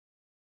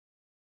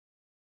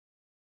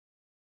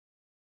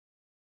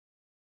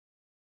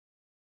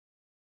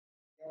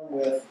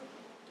with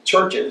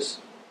churches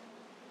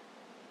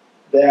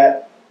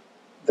that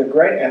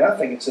and I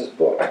think it's this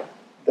book,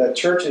 the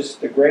churches,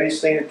 the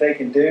greatest thing that they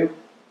can do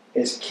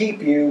is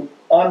keep you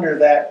under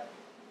that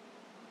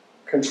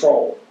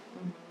control,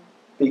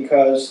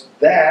 because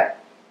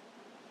that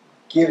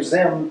gives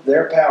them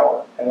their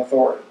power and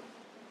authority.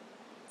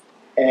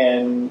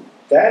 And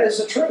that is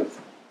the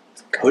truth.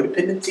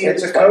 Codependency.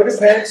 It's a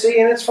codependency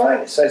in its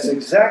finest. That's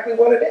exactly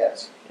what it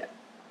is. Yeah.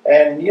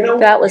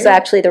 And that was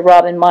actually the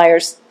Robin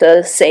Myers,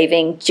 the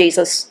Saving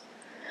Jesus.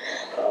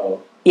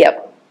 Oh.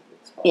 Yep.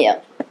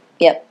 Yep.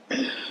 Yep.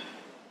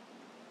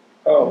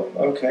 Oh,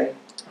 okay.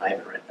 I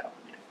haven't read that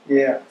one yet.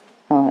 Yeah.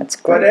 Oh, it's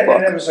a great But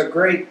book. it was a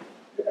great.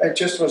 It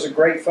just was a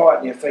great thought,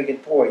 and you're thinking,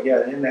 boy,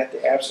 yeah, isn't that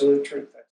the absolute truth?